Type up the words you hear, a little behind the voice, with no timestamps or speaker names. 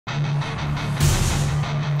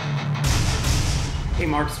Hey,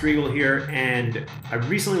 Mark Strigl here, and I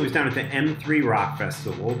recently was down at the M3 Rock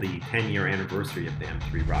Festival, the 10-year anniversary of the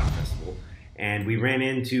M3 Rock Festival, and we ran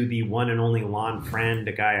into the one and only Lonn friend,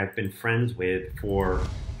 a guy I've been friends with for,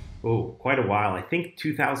 quite a while. I think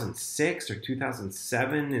 2006 or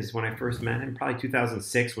 2007 is when I first met him, probably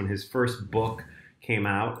 2006 when his first book came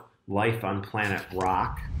out, Life on Planet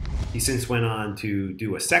Rock. He since went on to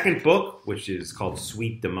do a second book, which is called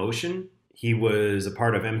Sweet Demotion. He was a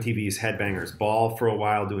part of MTV's Headbangers Ball for a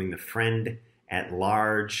while, doing the Friend at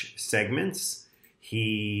Large segments.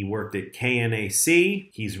 He worked at KNAC.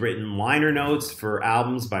 He's written liner notes for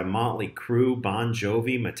albums by Motley Crue, Bon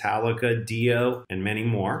Jovi, Metallica, Dio, and many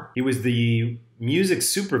more. He was the music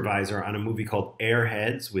supervisor on a movie called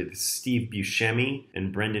Airheads with Steve Buscemi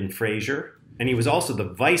and Brendan Fraser. And he was also the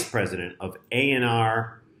vice president of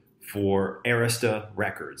A&R for Arista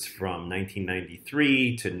Records from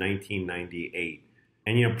 1993 to 1998.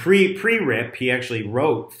 And, you know, pre-Rip, he actually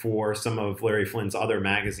wrote for some of Larry Flynt's other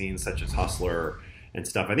magazines, such as Hustler and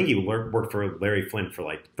stuff. I think he worked for Larry Flynt for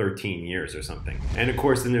like 13 years or something. And, of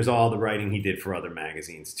course, then there's all the writing he did for other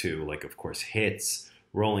magazines, too, like, of course, Hits,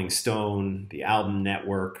 Rolling Stone, The Album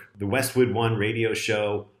Network, The Westwood One radio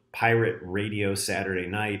show, Pirate Radio Saturday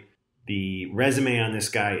Night. The resume on this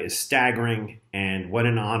guy is staggering, and what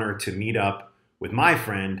an honor to meet up with my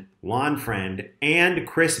friend, Lonn friend, and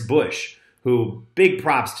Chris Busch, who, big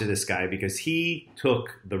props to this guy because he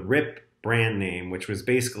took the Rip brand name, which was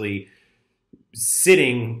basically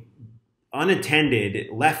sitting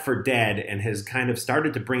unattended, left for dead, and has kind of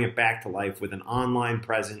started to bring it back to life with an online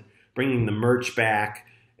presence, bringing the merch back,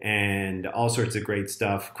 and all sorts of great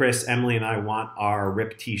stuff. Chris, Emily, and I want our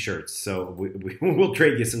Rip t-shirts, so we'll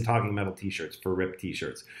trade you some Talking Metal t-shirts for Rip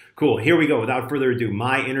t-shirts. Cool, here we go. Without further ado,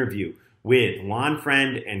 my interview with Lonn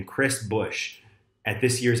friend and Chris Busch at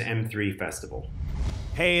this year's M3 Festival.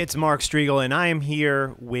 Hey, it's Mark Strigl, and I am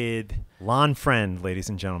here with Lonn friend, ladies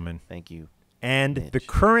and gentlemen. Thank you. And Mitch. The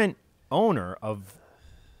current owner of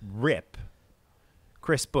Rip,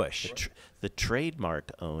 Chris Busch. The trademark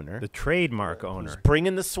owner. The trademark owner. Who's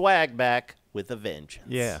bringing the swag back with a vengeance.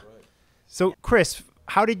 Yeah. So, Chris,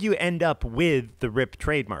 how did you end up with the Rip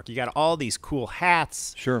trademark? You got all these cool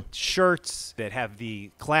hats, shirts that have the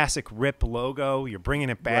classic Rip logo. You're bringing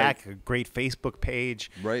it back, a great Facebook page.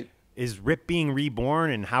 Right. Is Rip being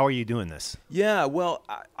reborn, and how are you doing this? Yeah, well,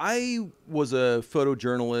 I was a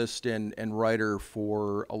photojournalist and writer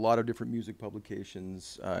for a lot of different music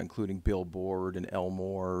publications, including Billboard and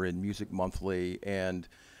Elmore and Music Monthly. And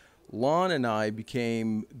Lonn and I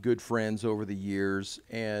became good friends over the years.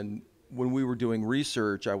 And when we were doing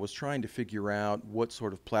research, I was trying to figure out what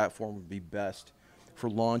sort of platform would be best for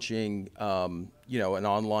launching, you know, an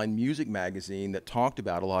online music magazine that talked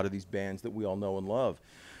about a lot of these bands that we all know and love.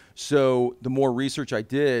 So the more research I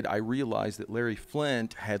did, I realized that Larry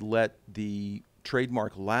Flynt had let the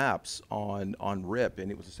trademark lapse on Rip,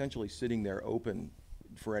 and it was essentially sitting there open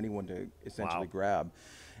for anyone to essentially grab.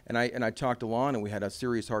 And I talked to Lonn, and we had a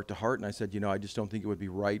serious heart-to-heart, and I said, you know, I just don't think it would be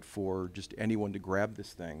right for just anyone to grab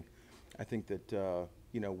this thing. I think that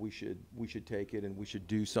you know, we should take it, and we should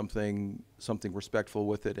do something respectful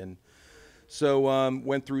with it. And so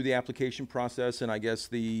went through the application process, and I guess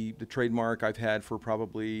the trademark I've had for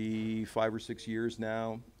probably 5 or 6 years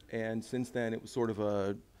now. And since then, it was sort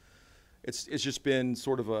of it's just been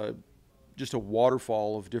sort of just a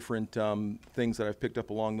waterfall of different things that I've picked up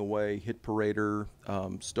along the way: Hit Parader,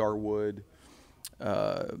 Starwood,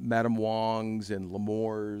 Madame Wong's, and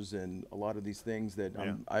L'Amour's, and a lot of these things that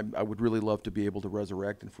I would really love to be able to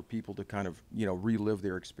resurrect, and for people to kind of, you know, relive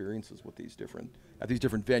their experiences with these different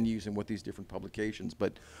venues and with these different publications.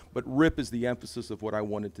 But Rip is the emphasis of what I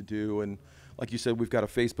wanted to do. And like you said, we've got a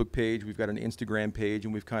Facebook page, we've got an Instagram page,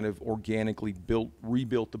 and we've kind of organically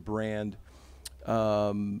rebuilt the brand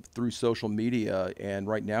through social media. And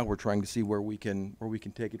right now we're trying to see where we can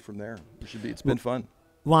take it from there. It's been fun.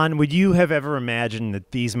 Lonn, would you have ever imagined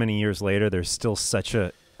that these many years later there's still such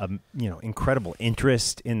a you know, incredible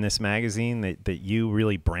interest in this magazine that you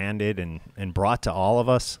really branded and brought to all of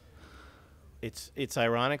us? It's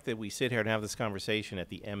ironic that we sit here and have this conversation at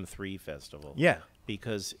the M3 Festival. Yeah.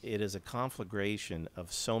 Because it is a conflagration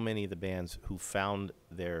of so many of the bands who found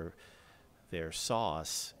their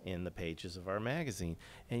sauce in the pages of our magazine.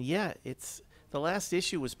 And yeah, the last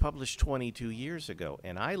issue was published 22 years ago,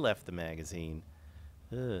 and I left the magazine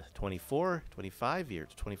 24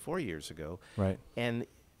 years ago. Right. And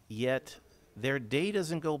yet their day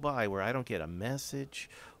doesn't go by where I don't get a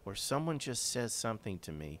message or someone just says something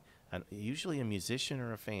to me, usually a musician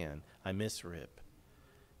or a fan, I miss Rip.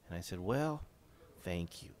 And I said, well,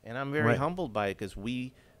 thank you. And I'm very humbled by it, because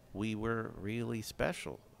we were really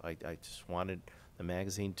special. I just wanted the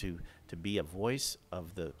magazine to be a voice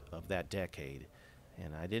of that decade.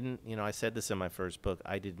 And I didn't, I said this in my first book,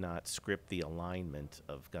 I did not script the alignment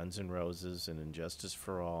of Guns N' Roses and Injustice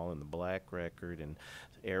for All and the Black Record and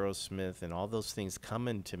Aerosmith and all those things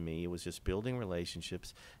coming to me. It was just building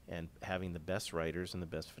relationships and having the best writers and the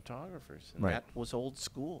best photographers. And that was old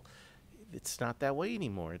school. It's not that way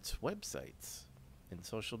anymore. It's websites and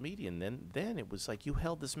social media. And then it was like you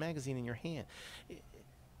held this magazine in your hand.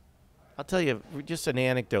 I'll tell you just an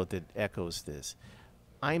anecdote that echoes this.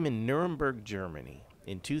 I'm in Nuremberg, Germany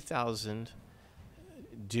in 2000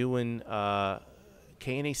 doing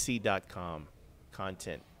KNAC.com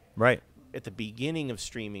content. Right. At the beginning of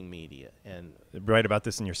streaming media. And write about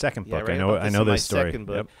this in your second book. I know this story. Second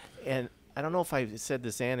book. Yep. And I don't know if I said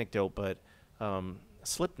this anecdote, but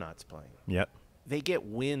Slipknot's playing. Yep. They get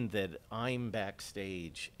wind that I'm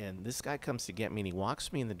backstage, and this guy comes to get me, and he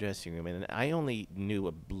walks me in the dressing room, and I only knew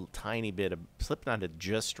a tiny bit of Slipknot had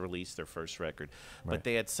just released their first record, but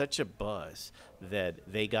they had such a buzz that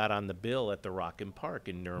they got on the bill at the Rock im Park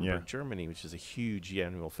in Nuremberg, Germany, which is a huge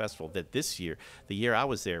annual festival. That this year, the year I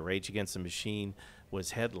was there, Rage Against the Machine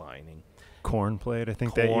was headlining. Korn played, I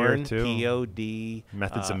think, Korn, that year too. P.O.D.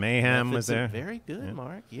 Methods of Mayhem was there. Very good,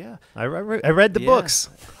 Mark. Yeah, I read the books.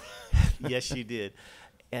 Yes, you did.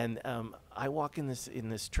 And I walk in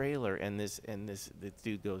this trailer, and this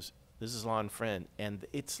dude goes, "This is Lonn Friend," and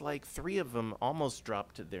it's like three of them almost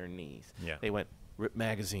dropped to their knees. Yeah. They went, "Rip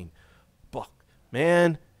Magazine, Buck,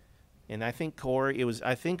 man," and I think it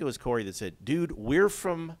was Corey that said, "Dude, we're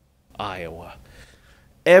from Iowa.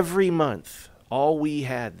 Every month, all we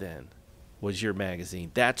had then was your magazine.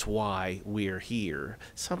 That's why we're here."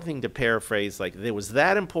 Something to paraphrase, like it was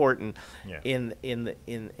that important in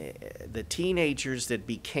the teenagers that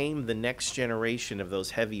became the next generation of those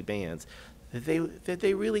heavy bands, that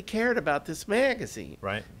they really cared about this magazine.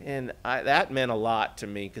 Right. And that meant a lot to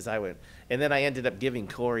me, because I went, and then I ended up giving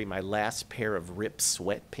Corey my last pair of Rip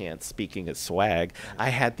sweatpants. Speaking of swag, I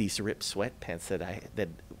had these Rip sweatpants that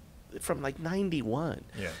from like '91.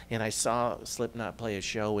 Yeah. And I saw Slipknot play a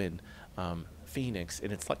show in Phoenix,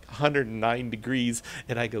 and it's like 109 degrees,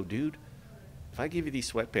 and I go, "Dude, if I give you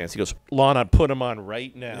these sweatpants," he goes, "Lonn, I'd put them on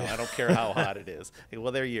right now. I don't care how hot it is." I go,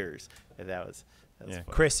 "Well, they're yours." And that was fun.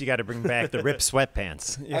 Chris, you got to bring back the Rip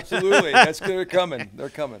sweatpants. Absolutely. They're coming. They're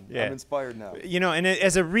coming. Yeah. I'm inspired now. And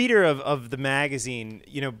as a reader of the magazine,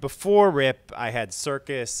 before Rip, I had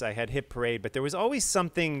Circus, I had Hit Parade, but there was always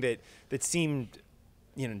something that seemed,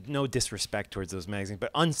 no disrespect towards those magazines,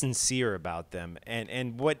 but unsincere about them.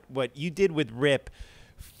 And what you did with Rip,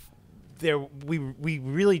 we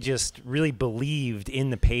really believed in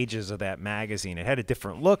the pages of that magazine. It had a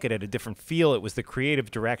different look, it had a different feel. It was the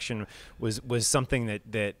creative direction was something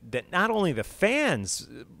that not only the fans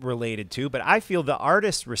related to, but I feel the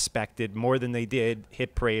artists respected more than they did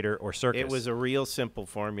Hit Parade or Circus. It was a real simple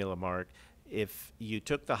formula, Mark. If you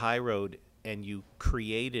took the high road and you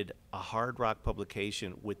created a hard rock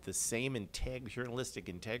publication with the same journalistic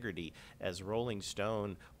integrity as Rolling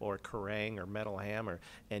Stone or Kerrang or Metal Hammer,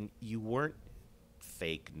 and you weren't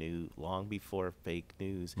fake news long before fake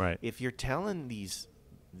news. Right. If you're telling these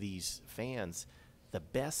fans the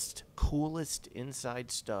best, coolest inside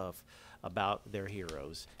stuff about their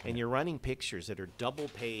heroes, and you're running pictures that are double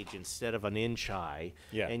page instead of an inch high,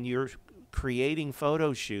 and you're creating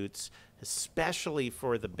photo shoots, especially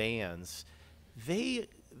for the bands, they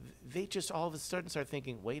just all of a sudden start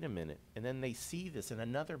thinking, wait a minute. And then they see this, and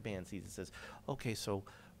another band sees it and says, okay, so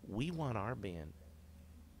we want our band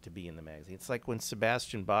to be in the magazine. It's like when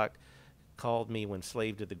Sebastian Bach called me when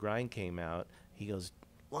Slave to the Grind came out. He goes,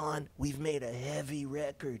 "Lonn, we've made a heavy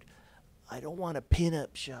record. I don't want a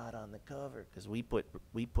pinup shot on the cover," because we put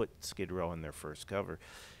Skid Row on their first cover.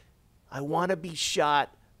 "I want to be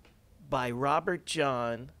shot by Robert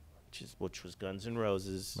John," which was Guns N'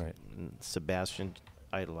 Roses. Right. And Sebastian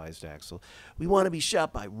idolized Axl. "We want to be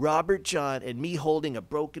shot by Robert John and me holding a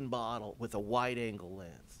broken bottle with a wide-angle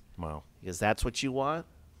lens." Wow. Because that's what you want,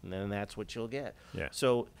 and then that's what you'll get. Yeah.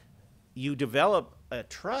 So you develop a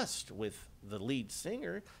trust with the lead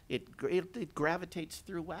singer. It gravitates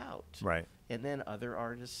throughout. Right. And then other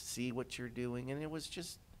artists see what you're doing, and it was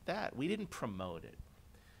just that. We didn't promote it.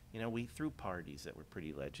 We threw parties that were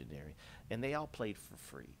pretty legendary, and they all played for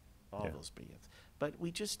free. All those bands, but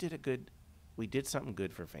we just did something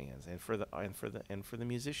good for fans and for the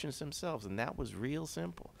musicians themselves, and that was real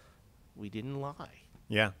simple. We didn't lie.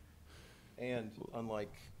 Yeah. And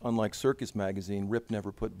unlike Circus magazine, Rip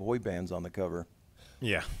never put boy bands on the cover.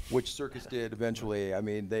 Yeah. Which Circus did eventually. I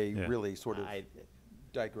mean, they really sort of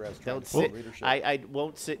digressed. I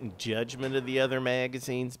won't sit in judgment of the other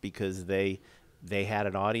magazines, because they they had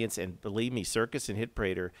an audience, and believe me, Circus and Hit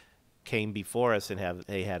Parader came before us, and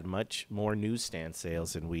they had much more newsstand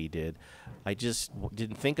sales than we did. I just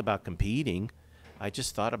didn't think about competing. I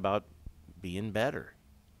just thought about being better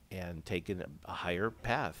and taking a higher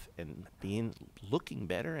path and looking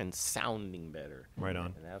better and sounding better. Right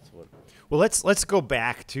on. And that's what. Well, let's go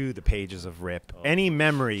back to the pages of Rip. Any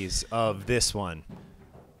memories of this one?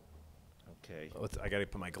 Okay. I got to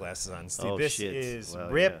put my glasses on. See, Oh, this shit. is Well,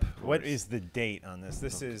 Rip. yeah, What is the date on this?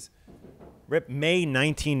 This is Rip, May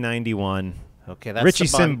 1991. Okay, that's Richie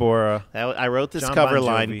the Bon- Sambora. I wrote this John cover Bon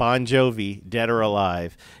line, Jovi. Bon Jovi, Dead or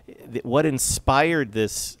Alive. What inspired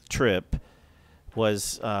this trip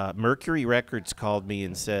was Mercury Records called me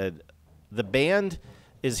and said, the band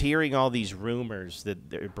is hearing all these rumors that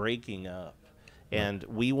they're breaking up, and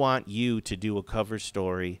we want you to do a cover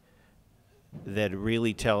story that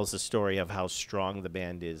really tells the story of how strong the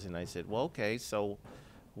band is. And I said, well, okay, so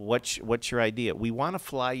what's your idea? We want to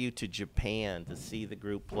fly you to Japan to see the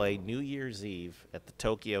group play New Year's Eve at the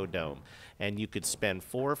Tokyo Dome, and you could spend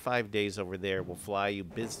 4 or 5 days over there. We'll fly you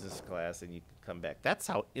business class, and you can come back. That's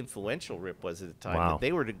how influential Rip was at the time. Wow. That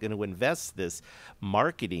they were going to invest this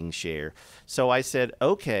marketing share. So I said,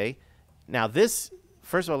 okay. Now this,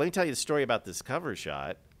 first of all, let me tell you the story about this cover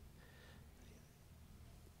shot.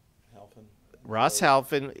 Ross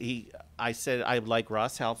Halfin, I said I'd like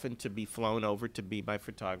Ross Halfin to be flown over to be my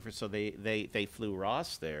photographer, so they flew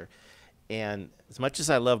Ross there. And as much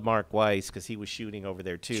as I love Mark Weiss, because he was shooting over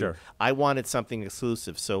there too, Sure. I wanted something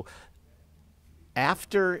exclusive. So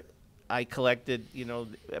after I collected,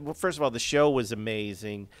 well, first of all, the show was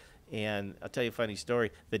amazing. And I'll tell you a funny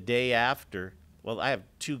story. The day after, well, I have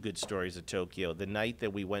 2 good stories of Tokyo. The night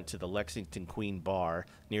that we went to the Lexington Queen Bar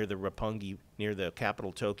near the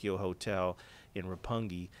Capitol Tokyo Hotel in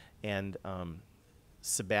Roppongi, and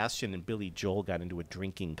Sebastian and Billy Joel got into a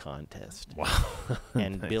drinking contest. Wow.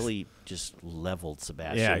 And Nice. Billy just leveled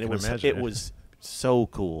Sebastian. Yeah, I can imagine. It was so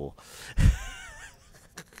cool.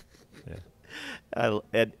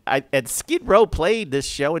 And Skid Row played this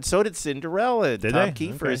show, and so did Cinderella. And Did Tom they?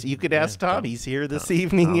 Kiefer. Okay. You could Yeah, ask Tom. Tom. He's here this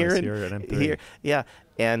evening. Tom Here is and here at M3. here. Yeah,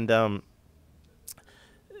 and the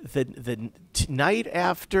night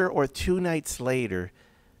after or 2 nights later,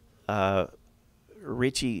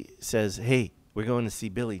 Richie says, "Hey, we're going to see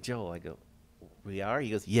Billy Joel." I go, "We are?"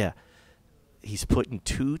 He goes, "Yeah." He's putting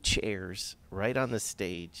 2 chairs right on the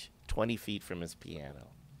stage, 20 feet from his piano,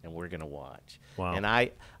 and we're going to watch. Wow. And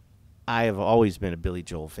I have always been a Billy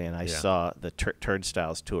Joel fan. I Yeah. saw the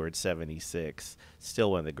Turnstiles tour at '76,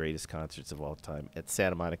 still one of the greatest concerts of all time, at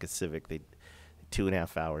Santa Monica Civic. They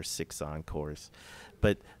 2.5 hours, 6 encores.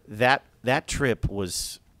 But that trip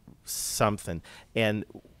was something. And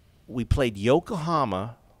we played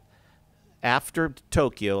Yokohama after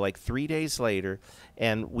Tokyo, like 3 days later,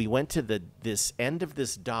 and we went to this end of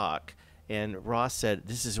this dock, and Ross said,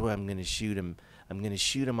 "This is where I'm going to shoot him. I'm going to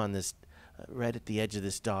shoot him on this, right at the edge of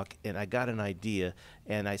this dock." And I got an idea,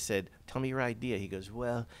 and I said, "Tell me your idea." He goes,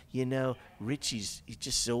 "Well, Richie's he's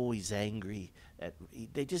just always angry.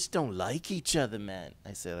 They just don't like each other, man."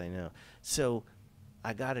 I said, "I know." So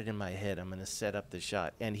I got it in my head. I'm going to set up the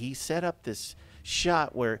shot. And he set up this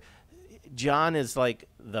shot where John is like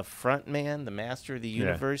the front man, the master of the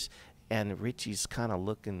universe, and Richie's kind of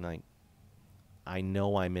looking like, I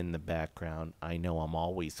know I'm in the background. I know I'm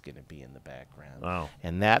always going to be in the background. Wow.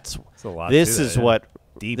 And that's a lot this to that, is yeah. what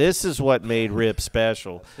Deep. this is what made Rip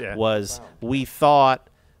special. Yeah. Was we thought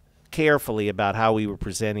carefully about how we were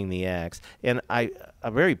presenting the acts, and I'm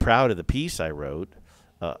very proud of the piece I wrote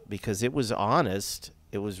because it was honest.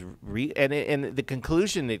 It was and the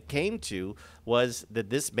conclusion it came to was that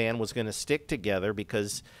this band was going to stick together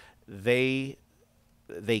because they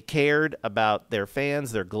cared about their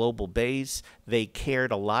fans, their global base. They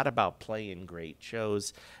cared a lot about playing great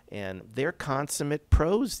shows, and they're consummate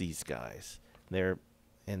pros. These guys,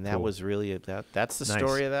 that Cool. was really that's the Nice.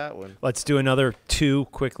 story of that one. Let's do another 2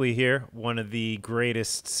 quickly here. One of the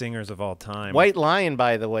greatest singers of all time. White Lion,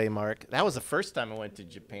 by the way, Mark. That was the first time I went to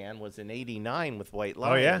Japan. Was in '89 with White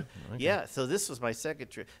Lion. Oh, yeah? Okay. Yeah. So this was my second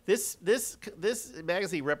trip. This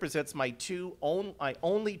magazine represents my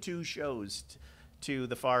only 2 shows to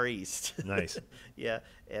the Far East. Nice. Yeah,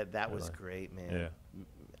 and that was great, man.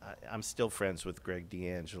 Yeah. I'm still friends with Greg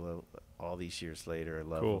D'Angelo all these years later. I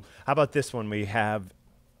love Cool. him. How about this one? We have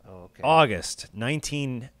Oh, okay. August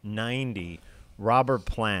 1990. Robert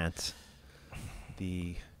Plant,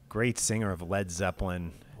 the great singer of Led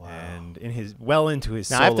Zeppelin, and into his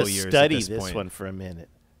Now solo I have to years. study at this this point. one for a minute.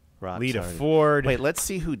 Rock Lita Hard. Ford. Wait, let's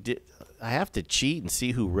see who did. I have to cheat and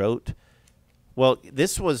see who wrote. Well,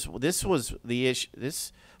 this was the issue.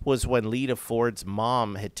 This was when Lita Ford's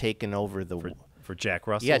mom had taken over the For Jack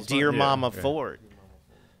Russell. Yeah, Dear Mama Ford.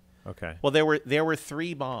 Okay. Well, there were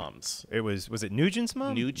 3 moms. It was it Nugent's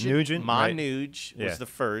mom? Nugent. Ma right. Nuge was the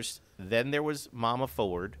first. Then there was Mama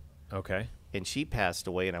Ford. Okay. And she passed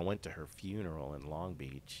away, and I went to her funeral in Long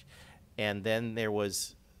Beach. And then there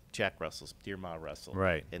was Jack Russell's, Dear Ma Russell.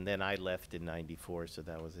 Right. And then I left in '94, so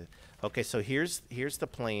that was it. Okay, so here's the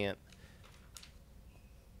plant.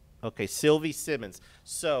 Okay, Sylvie Simmons.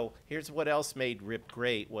 So here's what else made Rip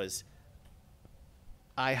great was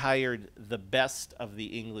I hired the best of the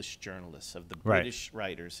English journalists, of the British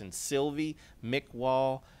writers. And Sylvie, Mick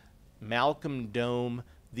Wall, Malcolm Dome,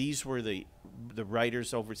 these were the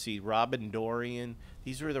writers overseas. Robin Dorian,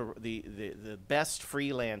 these were the best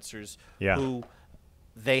freelancers who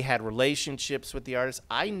they had relationships with the artists.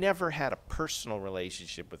 I never had a personal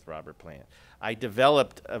relationship with Robert Plant. I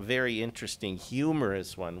developed a very interesting,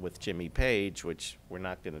 humorous one with Jimmy Page, which we're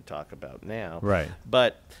not going to talk about now. Right.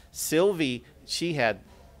 But Sylvie, she had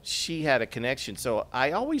a connection. So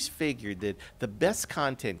I always figured that the best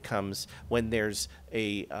content comes when there's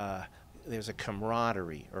a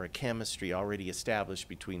camaraderie or a chemistry already established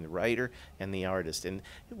between the writer and the artist. And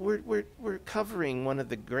we're covering one of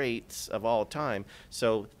the greats of all time.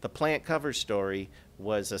 So the Plant cover story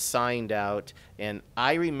was assigned out, and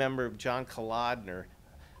I remember John Kolodner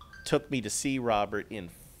took me to see Robert in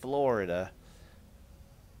Florida,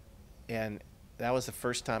 and that was the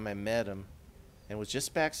first time I met him. And it was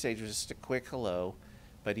just backstage, it was just a quick hello,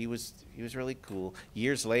 but he was really cool.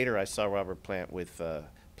 Years later, I saw Robert Plant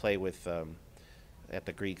play with at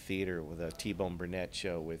the Greek Theater with a T-Bone Burnett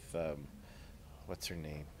show with what's her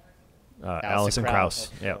name? Alison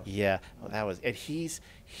Krauss. Yeah. Yeah, well, that was, and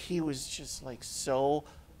he was just like so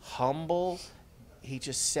humble. He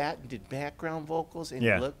just sat and did background vocals, and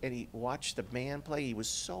he looked and he watched the band play. He was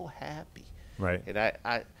so happy. Right. And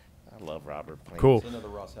I love Robert Plant. Cool. It's another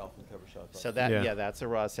Ross Halfon cover shot. So that's a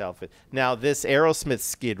Ross Halfon. Now this Aerosmith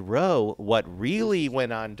Skid Row, what really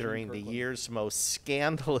went on during the year's most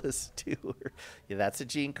scandalous tour? Yeah, that's a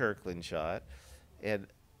Gene Kirkland shot, and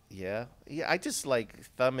yeah, I just like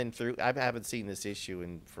thumbing through. I haven't seen this issue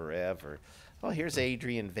in forever. Oh, here's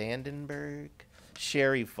Adrian Vandenberg,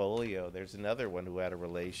 Sherry Folio. There's another one who had a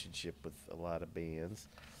relationship with a lot of bands.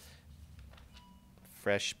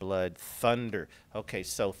 Fresh Blood, Thunder. Okay,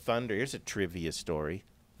 so Thunder, here's a trivia story.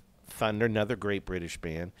 Thunder, another great British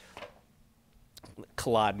band.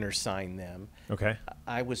 Kolodner signed them. Okay.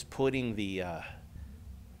 I was putting the,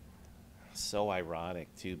 so ironic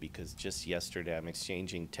too, because just yesterday I'm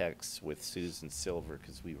exchanging texts with Susan Silver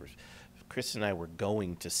because Chris and I were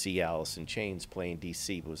going to see Alice in Chains play in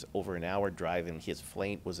D.C. It was over an hour drive, and his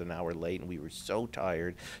flight was an hour late, and we were so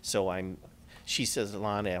tired. So she says,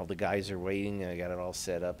 Lonn, the guys are waiting, and I got it all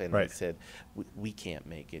set up. And I said, we can't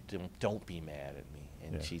make it. Don't be mad at me.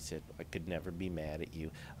 And she said, I could never be mad at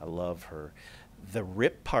you. I love her. The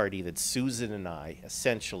Rip party that Susan and I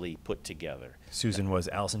essentially put together. Susan was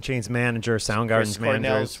Alice in Chains manager, Soundgarden's manager.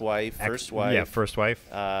 Cornell's wife, first wife. Yeah, first wife.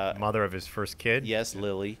 Mother of his first kid. Yes,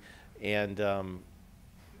 Lily. And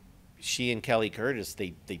she and Kelly Curtis,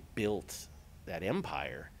 they built that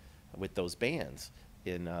empire with those bands.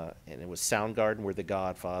 And it was Soundgarden were the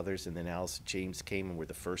godfathers, and then Alice in Chains came and were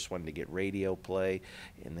the first one to get radio play,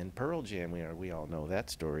 and then Pearl Jam. We all know that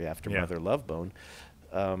story after Mother Love Bone.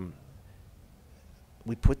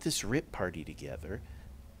 We put this Rip party together,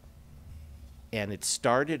 and it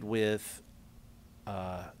started with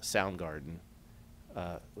Soundgarden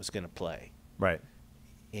was going to play, right?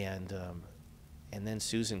 And then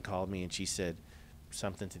Susan called me and she said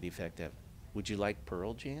something to the effect of, "Would you like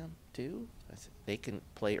Pearl Jam too?" I said, "They can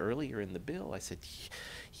play earlier in the bill." I said,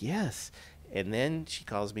 "Yes." And then she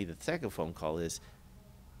calls me, the second phone call is,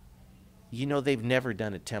 they've never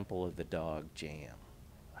done a Temple of the Dog jam.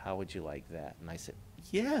 How would you like that? And I said,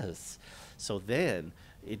 yes. So then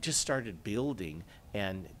it just started building,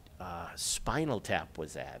 and Spinal Tap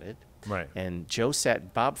was added. Right. And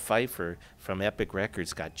Bob Pfeiffer from Epic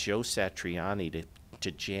Records got Joe Satriani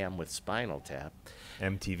to jam with Spinal Tap.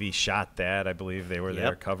 MTV shot that. I believe they were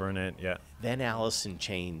there covering it. Yeah. Then Alice in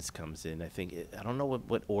Chains comes in. I don't know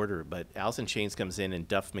what order, but Alice in Chains comes in, and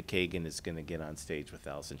Duff McKagan is going to get on stage with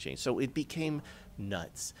Alice in Chains. So it became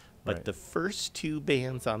nuts. But the first 2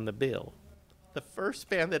 bands on the bill, the first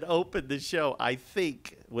band that opened the show, I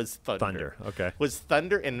think, was Thunder. Okay. Was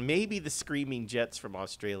Thunder, and maybe the Screaming Jets from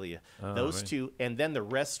Australia. Those 2, and then the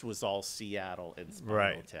rest was all Seattle and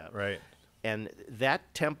Spinal Tap. Right. And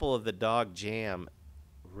that Temple of the Dog jam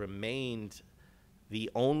remained the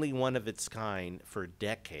only one of its kind for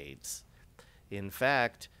decades. In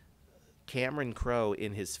fact, Cameron Crowe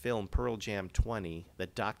in his film Pearl Jam 20, the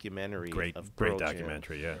documentary of Pearl Jam,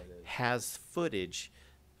 documentary, yeah, has footage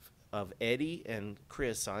of Eddie and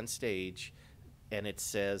Chris on stage, and it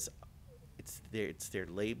says it's their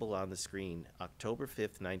label on the screen, October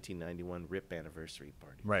 5th, 1991, RIP anniversary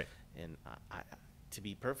party. Right. And I to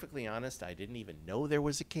be perfectly honest, I didn't even know there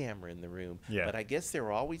was a camera in the room. Yeah. But I guess there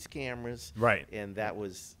were always cameras. Right. And that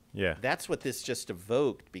was Yeah. That's what this just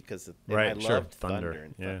evoked, because and Right, I sure. loved Thunder.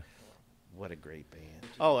 And Yeah. What a great band.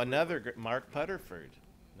 Oh, another Mark Putterford,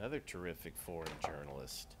 another terrific foreign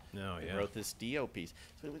journalist. Oh, yeah. Wrote this Dio piece.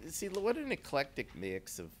 So, see, what an eclectic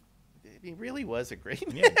mix of. It really was a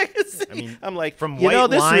great magazine. I mean, I'm like, from you White know,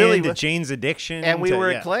 this Lion really to was, Jane's Addiction, and we to,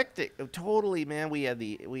 were yeah. eclectic, totally, man. We had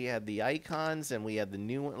the icons, and we had the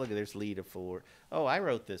new one. Look, there's Lita 4. Oh, I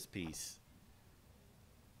wrote this piece.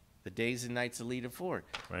 The Days and Nights of Lita 4.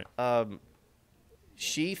 Right.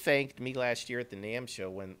 She thanked me last year at the NAMM show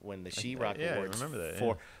when the She-Rock yeah, I Awards remember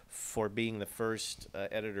that, for being the first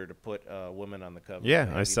editor to put a woman on the cover. Yeah, of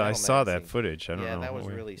the I Heavy saw Metal that magazine. footage. I don't know. Yeah, that was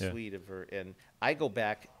what we- really yeah. sweet of her. And I go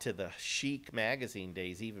back to the Chic magazine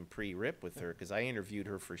days, even pre-Rip with her, because I interviewed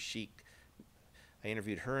her for Chic. I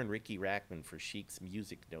interviewed her and Ricky Rackman for Chic's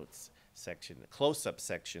music notes section, the close-up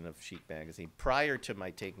section of Chic magazine, prior to my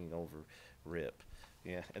taking over Rip.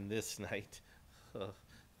 Yeah, and this night,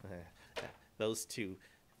 those two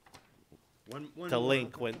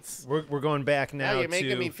delinquents. We're going back now. Now you're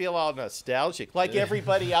making me feel all nostalgic, like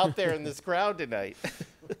everybody out there in this crowd tonight.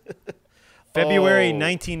 February Oh.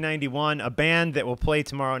 1991, a band that will play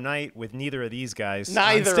tomorrow night with neither of these guys.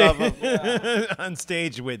 Neither on of them. On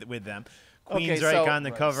stage with them. Queenesryche on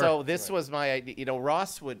the cover. So this was my idea. You know,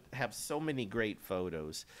 Ross would have so many great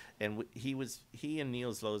photos, and he and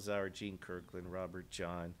Niels Lozar, Gene Kirkland, Robert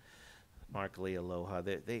John, Mark Lee Aloha.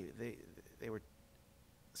 They were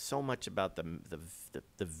so much about the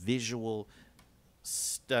visual,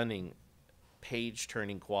 stunning,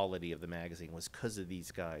 page-turning quality of the magazine was because of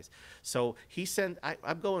these guys. So he sent.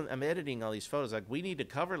 I'm editing all these photos. Like, we need a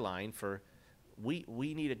cover line for. We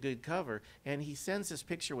need a good cover, and he sends this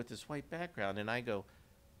picture with this white background, and I go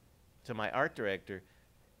to my art director,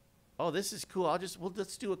 oh, this is cool.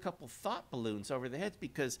 Let's do a couple thought balloons over the heads,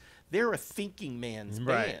 because they're a thinking man's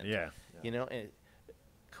Right, band. yeah. You know, and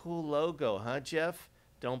cool logo, huh, Jeff?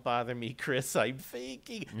 Don't bother me, Chris. I'm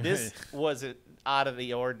thinking. This was out of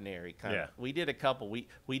the ordinary kind Yeah. of. We did a couple.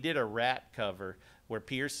 We did a Rat cover where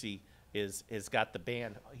Piercy is got the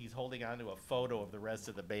band. He's holding on to a photo of the rest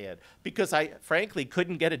of the band, because I frankly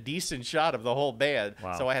couldn't get a decent shot of the whole band.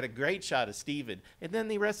 Wow. So I had a great shot of Steven, and then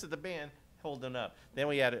the rest of the band holding up. Then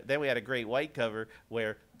we had a great white cover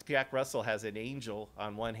where Jack Russell has an angel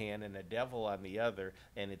on one hand and a devil on the other,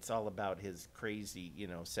 and it's all about his crazy,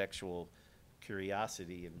 sexual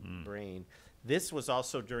curiosity and brain. This was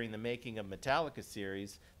also during the making of Metallica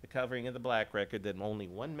series, the covering of the Black record, that only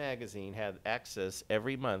one magazine had access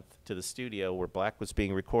every month to the studio where Black was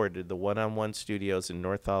being recorded, the One-on-One Studios in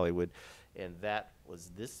North Hollywood. And that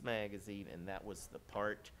was this magazine, and that was the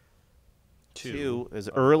part two. It was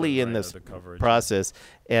early in this process.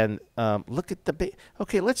 And look at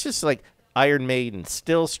okay, let's just Iron Maiden,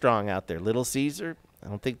 still strong out there. Little Caesar, I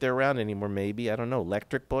don't think they're around anymore, maybe. I don't know.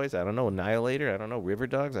 Electric Boys, I don't know. Annihilator, I don't know. River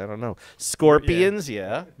Dogs, I don't know. Scorpions,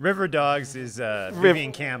 yeah. River Dogs is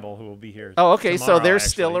Vivian Campbell, who will be here. Oh, okay, so tomorrow, they're actually.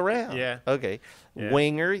 still around. Yeah. Okay. Yeah.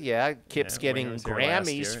 Winger, yeah. Kip's Yeah, getting Winger was here last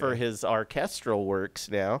Grammys year, for yeah. his orchestral works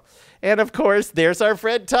now. And, of course, there's our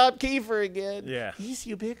friend Tom Kiefer again. Yeah. He's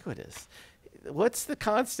ubiquitous. What's the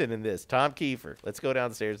constant in this? Tom Kiefer. Let's go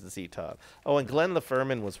downstairs and see Tom. Oh, and Glenn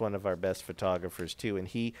LaFerman was one of our best photographers, too. And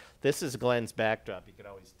this is Glenn's backdrop. You could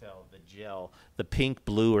always tell the gel, the pink,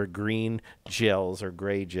 blue, or green gels or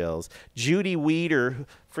gray gels. Judy Weeder,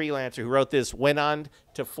 freelancer, who wrote this, went on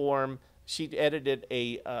to form, she edited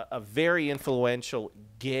a very influential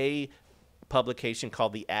gay publication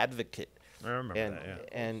called The Advocate. I remember that, yeah.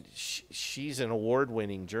 And she's an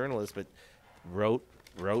award-winning journalist, but wrote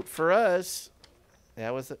for us.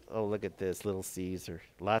 That was look at this, Little Caesar,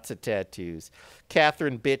 lots of tattoos.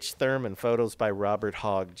 Catherine Bitch Thurman, photos by Robert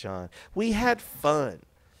Hogg John. We had fun,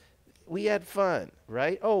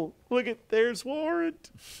 right? Oh, there's Warrant.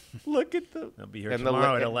 Look at them. They'll be here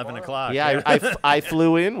tomorrow at 11 o'clock. Yeah, I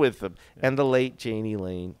flew in with them. And the late Janie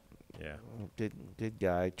Lane. Yeah. Good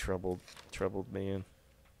guy, troubled man.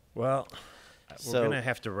 Well, So- we're going to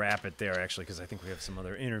have to wrap it there, actually, because I think we have some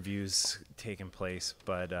other interviews taking place.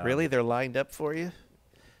 But Really, they're lined up for you?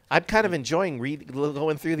 I'm kind of enjoying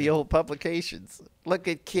going through the old publications. Look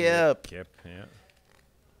at Kip. Kip, yeah.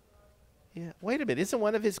 Yeah. Wait a minute. Isn't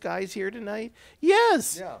one of his guys here tonight?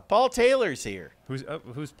 Yes. Yeah. Paul Taylor's here.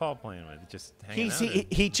 Who's Paul playing with? Just hanging out?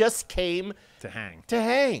 He just came To hang.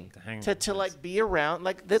 to like be around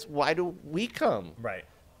like this. Why do we come? Right.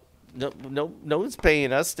 No one's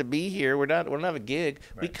paying us to be here. We don't have a gig.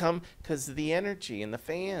 We Right. come because of the energy and the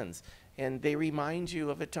fans, and they remind you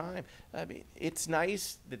of a time. I mean, it's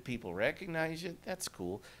nice that people recognize you. That's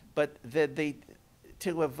cool, but that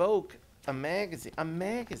to evoke a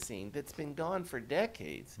magazine that's been gone for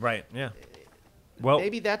decades. Right. Yeah. Well,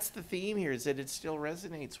 Maybe that's the theme here, is that it still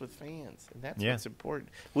resonates with fans, and that's Yeah. what's important.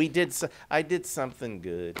 I did something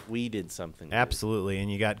good. We did something good. absolutely.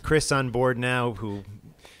 And you got Chris on board now, who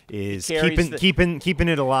is carries keeping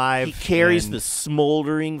it alive. He carries and- the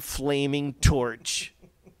smoldering, flaming torch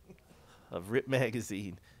of Rip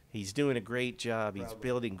Magazine. He's doing a great job. He's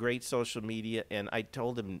building great social media. And I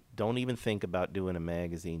told him, don't even think about doing a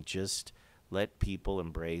magazine. Just let people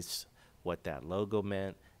embrace what that logo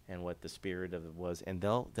meant and what the spirit of it was. And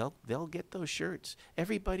they'll get those shirts.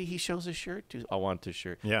 Everybody he shows a shirt to, I want the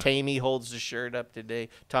shirt. Yeah. Tammy holds the shirt up today.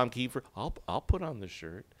 Tom Kiefer, I'll put on the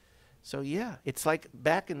shirt. So, yeah, it's like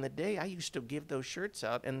back in the day, I used to give those shirts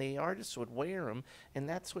out, and the artists would wear them, and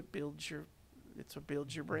that's what builds your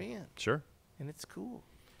brand, Sure. and it's cool.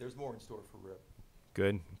 There's more in store for Rip.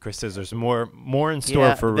 Good. Chris says there's more in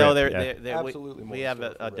store for no, Rip. they're, Absolutely more we in have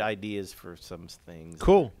store for Rip. ideas for some things.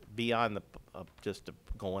 Cool. Beyond just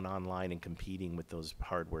going online and competing with those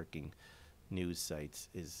hardworking news sites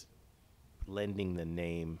is lending the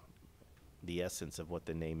name, the essence of what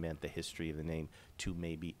the name meant, the history of the name, to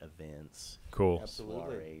maybe events. Cool.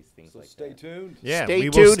 Absolutely. Soirees, things So like stay that. tuned. Yeah, Stay we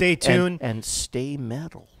tuned will stay tuned and stay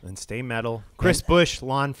metal. and stay metal. Chris Busch,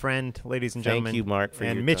 Lonn friend, ladies and Thank gentlemen. you, Mark, for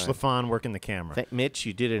and your Mitch time. LaFon working the camera. Mitch,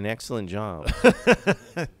 you did an excellent job.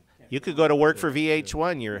 You could go to work for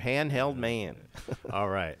VH1. You're a handheld man. All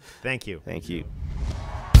right. Thank you. Thank you.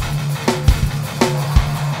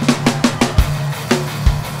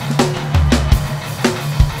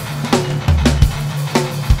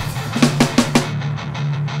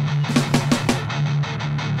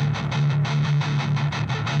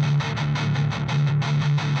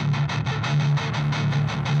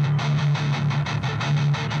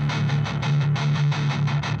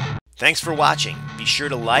 Thanks for watching. Be sure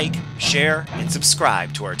to like, share, and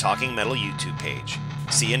subscribe to our Talking Metal YouTube page.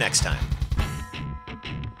 See you next time.